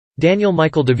Daniel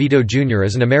Michael DeVito Jr.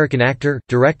 is an American actor,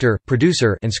 director,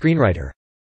 producer, and screenwriter.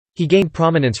 He gained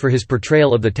prominence for his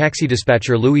portrayal of the taxi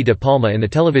dispatcher Louie De Palma in the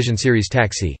television series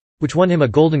Taxi, which won him a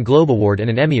Golden Globe Award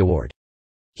and an Emmy Award.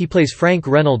 He plays Frank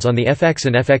Reynolds on the FX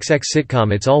and FXX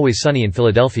sitcom It's Always Sunny in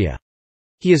Philadelphia.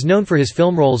 He is known for his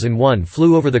film roles in One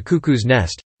Flew Over the Cuckoo's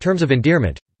Nest, Terms of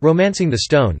Endearment, Romancing the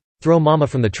Stone, Throw Momma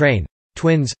from the Train,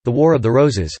 Twins, The War of the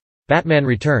Roses, Batman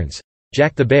Returns,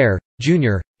 Jack the Bear,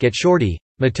 Jr., Get Shorty,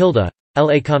 Matilda,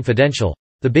 L.A. Confidential,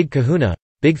 The Big Kahuna,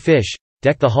 Big Fish,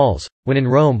 Deck the Halls, When in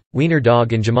Rome,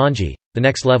 Wiener-Dog and Jumanji, The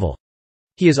Next Level.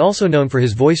 He is also known for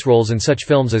his voice roles in such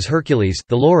films as Hercules,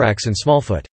 The Lorax and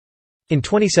Smallfoot. In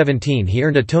 2017 he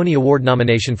earned a Tony Award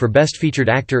nomination for Best Featured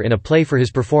Actor in a Play for his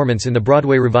performance in the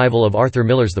Broadway revival of Arthur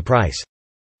Miller's The Price.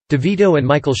 DeVito and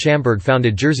Michael Shamberg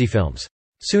founded Jersey Films.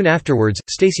 Soon afterwards,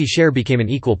 Stacey Sher became an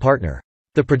equal partner.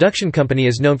 The production company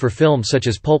is known for films such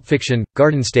as Pulp Fiction,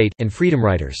 Garden State, and Freedom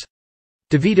Writers.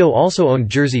 DeVito also owned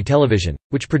Jersey Television,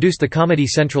 which produced the Comedy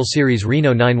Central series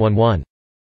Reno 911.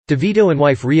 DeVito and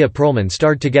wife Rhea Perlman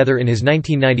starred together in his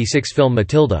 1996 film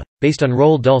Matilda, based on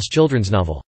Roald Dahl's children's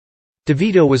novel.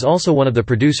 DeVito was also one of the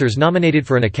producers nominated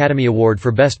for an Academy Award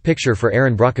for Best Picture for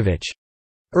Erin Brockovich.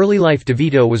 Early life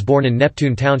DeVito was born in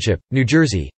Neptune Township, New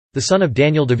Jersey, the son of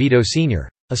Daniel DeVito Sr.,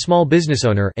 a small business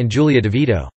owner, and Julia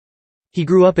DeVito. He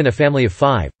grew up in a family of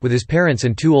 5, with his parents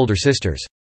and 2 older sisters.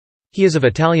 He is of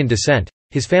Italian descent.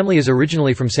 His family is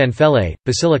originally from San Fele,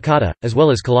 Basilicata, as well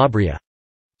as Calabria.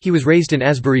 He was raised in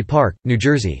Asbury Park, New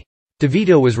Jersey.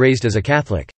 DeVito was raised as a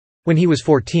Catholic. When he was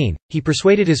 14, he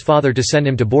persuaded his father to send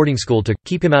him to boarding school to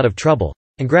keep him out of trouble,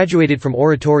 and graduated from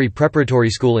Oratory Preparatory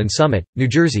School in Summit, New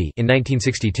Jersey, in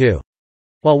 1962.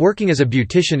 While working as a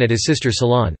beautician at his sister's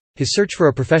salon, his search for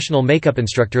a professional makeup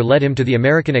instructor led him to the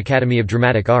American Academy of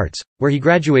Dramatic Arts, where he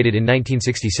graduated in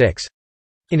 1966.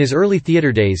 In his early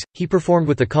theater days, he performed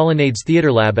with the Colonnades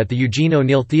Theater Lab at the Eugene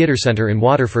O'Neill Theater Center in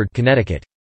Waterford, Connecticut.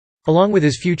 Along with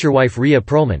his future wife Rhea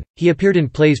Perlman, he appeared in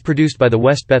plays produced by the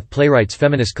West Beth Playwrights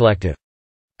Feminist Collective.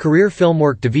 Career film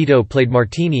work DeVito played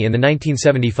Martini in the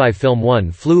 1975 film One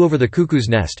Flew Over the Cuckoo's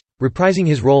Nest, reprising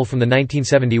his role from the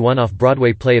 1971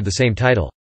 off-Broadway play of the same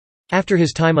title. After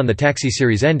his time on the Taxi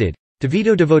series ended,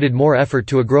 DeVito devoted more effort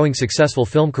to a growing successful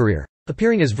film career,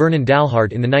 appearing as Vernon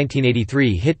Dalhart in the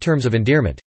 1983 hit Terms of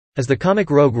Endearment, as the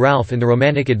comic rogue Ralph in the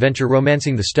romantic adventure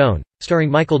Romancing the Stone, starring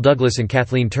Michael Douglas and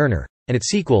Kathleen Turner, and its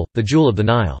sequel, The Jewel of the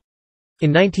Nile.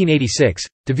 In 1986,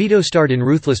 DeVito starred in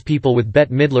Ruthless People with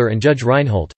Bette Midler and Judge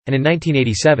Reinhold, and in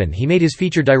 1987 he made his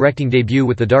feature directing debut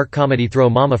with the dark comedy Throw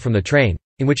Momma from the Train,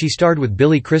 in which he starred with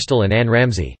Billy Crystal and Anne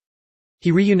Ramsey.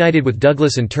 He reunited with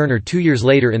Douglas and Turner 2 years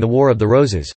later in The War of the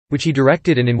Roses, which he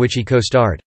directed and in which he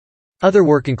co-starred. Other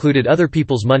work included Other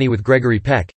People's Money with Gregory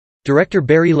Peck, director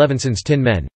Barry Levinson's Tin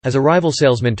Men, as a rival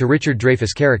salesman to Richard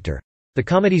Dreyfuss' character, the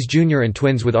comedies Junior and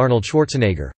Twins with Arnold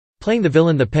Schwarzenegger, playing the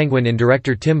villain the Penguin in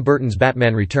director Tim Burton's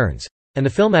Batman Returns, and the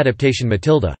film adaptation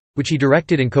Matilda, which he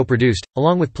directed and co-produced,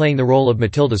 along with playing the role of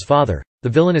Matilda's father, the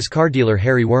villainous car dealer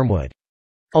Harry Wormwood.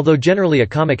 Although generally a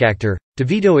comic actor,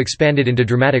 DeVito expanded into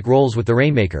dramatic roles with The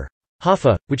Rainmaker,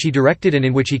 Hoffa, which he directed and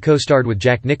in which he co-starred with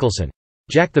Jack Nicholson,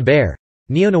 Jack the Bear,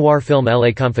 neo-noir film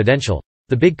L.A. Confidential,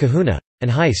 The Big Kahuna, and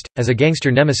Heist, as a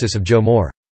gangster nemesis of Joe Moore.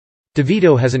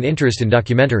 DeVito has an interest in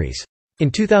documentaries.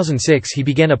 In 2006 he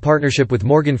began a partnership with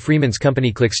Morgan Freeman's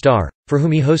company Clickstar, for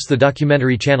whom he hosts the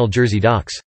documentary channel Jersey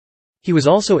Docs. He was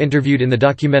also interviewed in the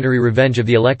documentary Revenge of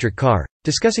the Electric Car,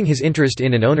 discussing his interest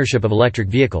in and ownership of electric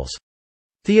vehicles.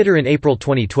 Theater. In April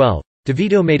 2012,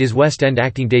 DeVito made his West End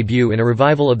acting debut in a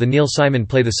revival of the Neil Simon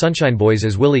play The Sunshine Boys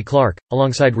as Willie Clark,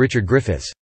 alongside Richard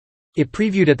Griffiths. It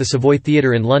previewed at the Savoy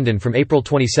Theatre in London from April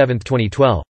 27,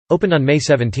 2012, opened on May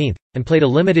 17, and played a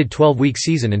limited 12-week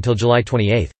season until July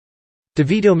 28.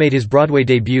 DeVito made his Broadway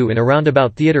debut in a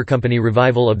Roundabout Theatre Company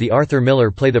revival of the Arthur Miller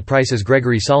play The Price as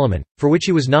Gregory Solomon, for which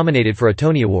he was nominated for a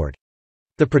Tony Award.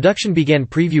 The production began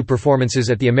preview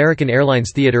performances at the American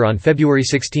Airlines Theatre on February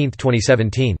 16,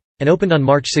 2017, and opened on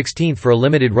March 16 for a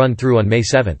limited run-through on May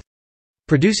 7.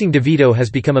 Producing DeVito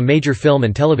has become a major film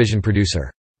and television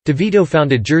producer. DeVito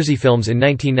founded Jersey Films in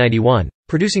 1991,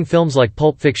 producing films like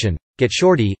Pulp Fiction, Get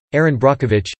Shorty, Erin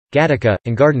Brockovich, Gattaca,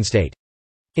 and Garden State.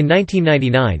 In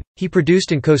 1999, he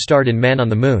produced and co-starred in Man on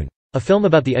the Moon, a film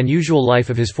about the unusual life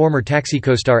of his former Taxi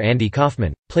co-star Andy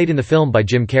Kaufman, played in the film by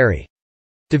Jim Carrey.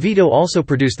 DeVito also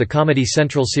produced the Comedy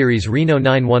Central series Reno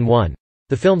 911,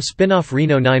 the film spin-off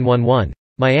Reno 911,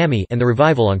 Miami, and the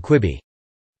revival on Quibi.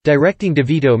 Directing.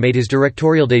 DeVito made his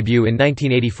directorial debut in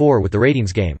 1984 with The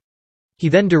Ratings Game. He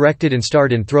then directed and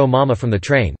starred in Throw Momma from the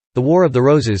Train, The War of the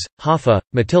Roses, Hoffa,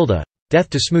 Matilda, Death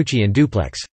to Smoochie and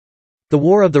Duplex. The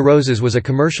War of the Roses was a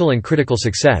commercial and critical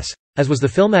success, as was the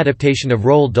film adaptation of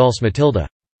Roald Dahl's Matilda.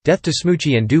 Death to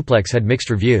Smoochie and Duplex had mixed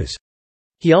reviews.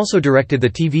 He also directed the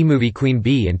TV movie Queen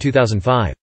Bee in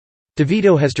 2005.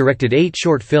 DeVito has directed 8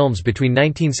 short films between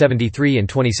 1973 and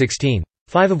 2016,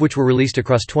 5 of which were released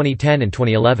across 2010 and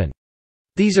 2011.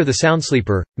 These are The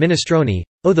Soundsleeper, Minestrone,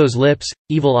 Oh Those Lips,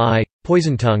 Evil Eye,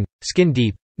 Poison Tongue, Skin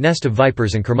Deep, Nest of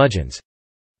Vipers and Curmudgeons.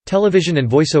 Television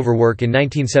and voiceover work. In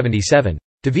 1977,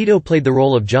 DeVito played the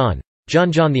role of John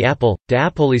the Apple, de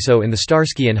Apoliso in the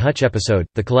Starsky and Hutch episode,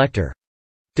 The Collector.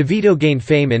 DeVito gained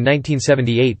fame in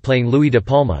 1978 playing Louie De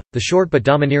Palma, the short but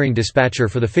domineering dispatcher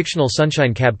for the fictional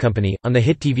Sunshine Cab Company, on the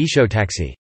hit TV show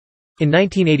Taxi. In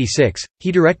 1986,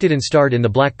 he directed and starred in the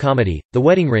black comedy, The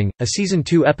Wedding Ring, a Season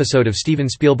 2 episode of Steven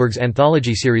Spielberg's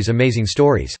anthology series Amazing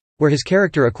Stories, where his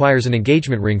character acquires an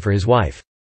engagement ring for his wife.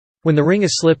 When the ring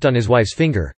is slipped on his wife's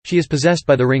finger, she is possessed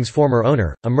by the ring's former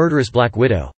owner, a murderous Black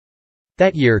Widow.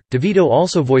 That year, DeVito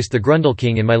also voiced the Grundle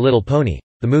King in My Little Pony,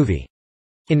 the movie.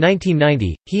 In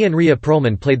 1990, he and Rhea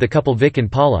Perlman played the couple Vic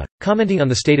and Paula, commenting on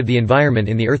the state of the environment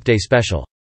in the Earth Day special.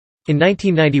 In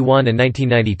 1991 and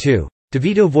 1992,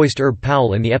 DeVito voiced Herb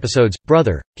Powell in the episodes,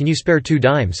 Brother, Can You Spare 2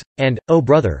 Dimes? And, Oh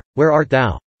Brother, Where Art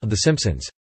Thou? Of The Simpsons.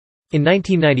 In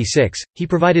 1996, he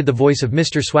provided the voice of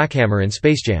Mr. Swackhammer in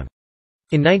Space Jam.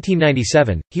 In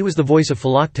 1997, he was the voice of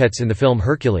Philoctetes in the film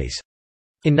Hercules.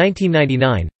 In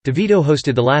 1999, DeVito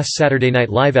hosted the last Saturday Night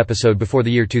Live episode before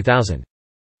the year 2000.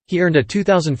 He earned a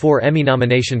 2004 Emmy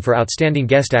nomination for Outstanding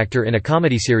Guest Actor in a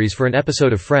Comedy Series for an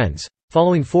episode of Friends,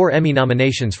 following 4 Emmy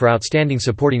nominations for Outstanding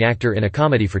Supporting Actor in a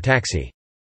Comedy for Taxi.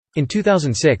 In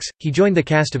 2006, he joined the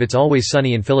cast of It's Always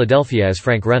Sunny in Philadelphia as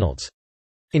Frank Reynolds.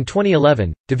 In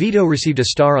 2011, DeVito received a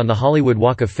star on the Hollywood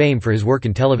Walk of Fame for his work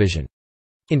in television.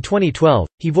 In 2012,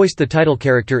 he voiced the title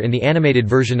character in the animated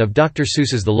version of Dr.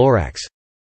 Seuss's The Lorax.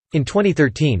 In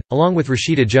 2013, along with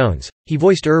Rashida Jones, he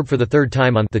voiced Herb for the 3rd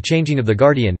time on The Changing of the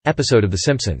Guardian episode of The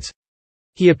Simpsons.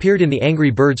 He appeared in the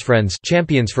Angry Birds Friends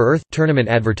Champions for Earth tournament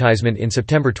advertisement in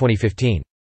September 2015.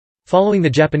 Following the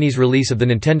Japanese release of the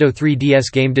Nintendo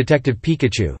 3DS game Detective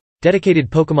Pikachu, dedicated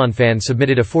Pokémon fans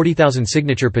submitted a 40,000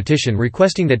 signature petition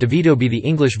requesting that DeVito be the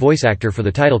English voice actor for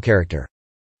the title character.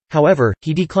 However,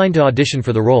 he declined to audition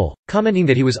for the role, commenting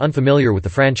that he was unfamiliar with the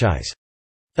franchise.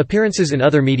 Appearances in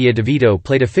other media. DeVito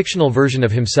played a fictional version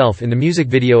of himself in the music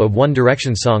video of One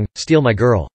Direction's song, Steal My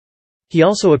Girl. He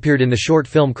also appeared in the short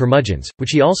film Curmudgeons, which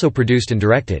he also produced and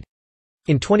directed.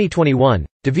 In 2021,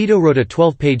 DeVito wrote a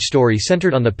 12-page story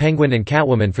centered on the Penguin and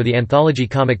Catwoman for the anthology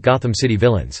comic Gotham City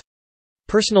Villains.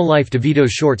 Personal life.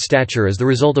 DeVito's short stature is the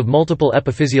result of multiple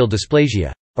epiphyseal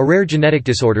dysplasia, a rare genetic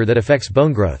disorder that affects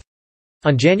bone growth.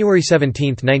 On January 17,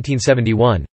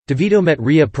 1971, DeVito met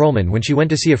Rhea Perlman when she went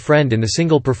to see a friend in the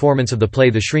single performance of the play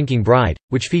The Shrinking Bride,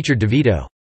 which featured DeVito.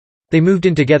 They moved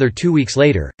in together 2 weeks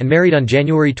later, and married on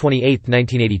January 28,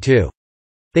 1982.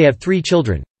 They have 3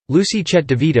 children, Lucy Chet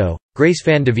DeVito, Grace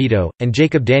Fan DeVito, and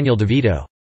Jacob Daniel DeVito.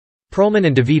 Perlman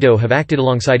and DeVito have acted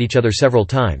alongside each other several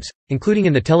times, including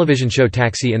in the television show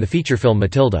Taxi and the feature film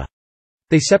Matilda.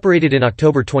 They separated in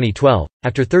October 2012,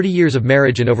 after 30 years of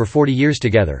marriage and over 40 years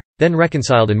together, then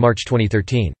reconciled in March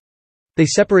 2013. They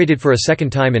separated for a second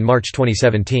time in March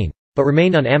 2017, but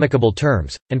remained on amicable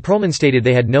terms, and Perlman stated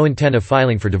they had no intent of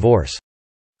filing for divorce.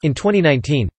 In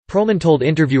 2019, Perlman told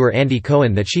interviewer Andy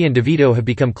Cohen that she and DeVito have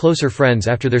become closer friends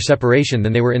after their separation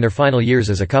than they were in their final years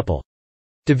as a couple.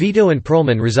 DeVito and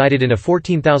Perlman resided in a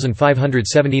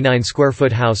 14,579 square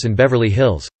foot house in Beverly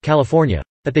Hills, California,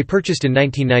 that they purchased in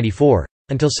 1994,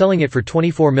 until selling it for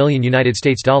 $24 million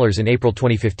in April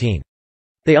 2015.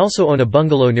 They also own a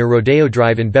bungalow near Rodeo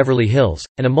Drive in Beverly Hills,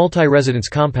 and a multi-residence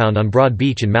compound on Broad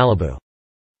Beach in Malibu.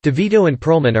 DeVito and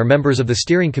Perlman are members of the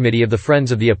steering committee of the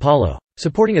Friends of the Apollo,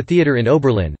 supporting a theater in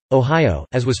Oberlin, Ohio,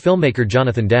 as was filmmaker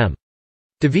Jonathan Demme.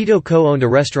 DeVito co-owned a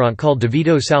restaurant called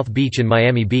DeVito South Beach in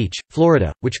Miami Beach,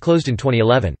 Florida, which closed in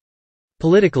 2011.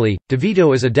 Politically,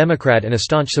 DeVito is a Democrat and a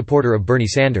staunch supporter of Bernie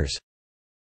Sanders.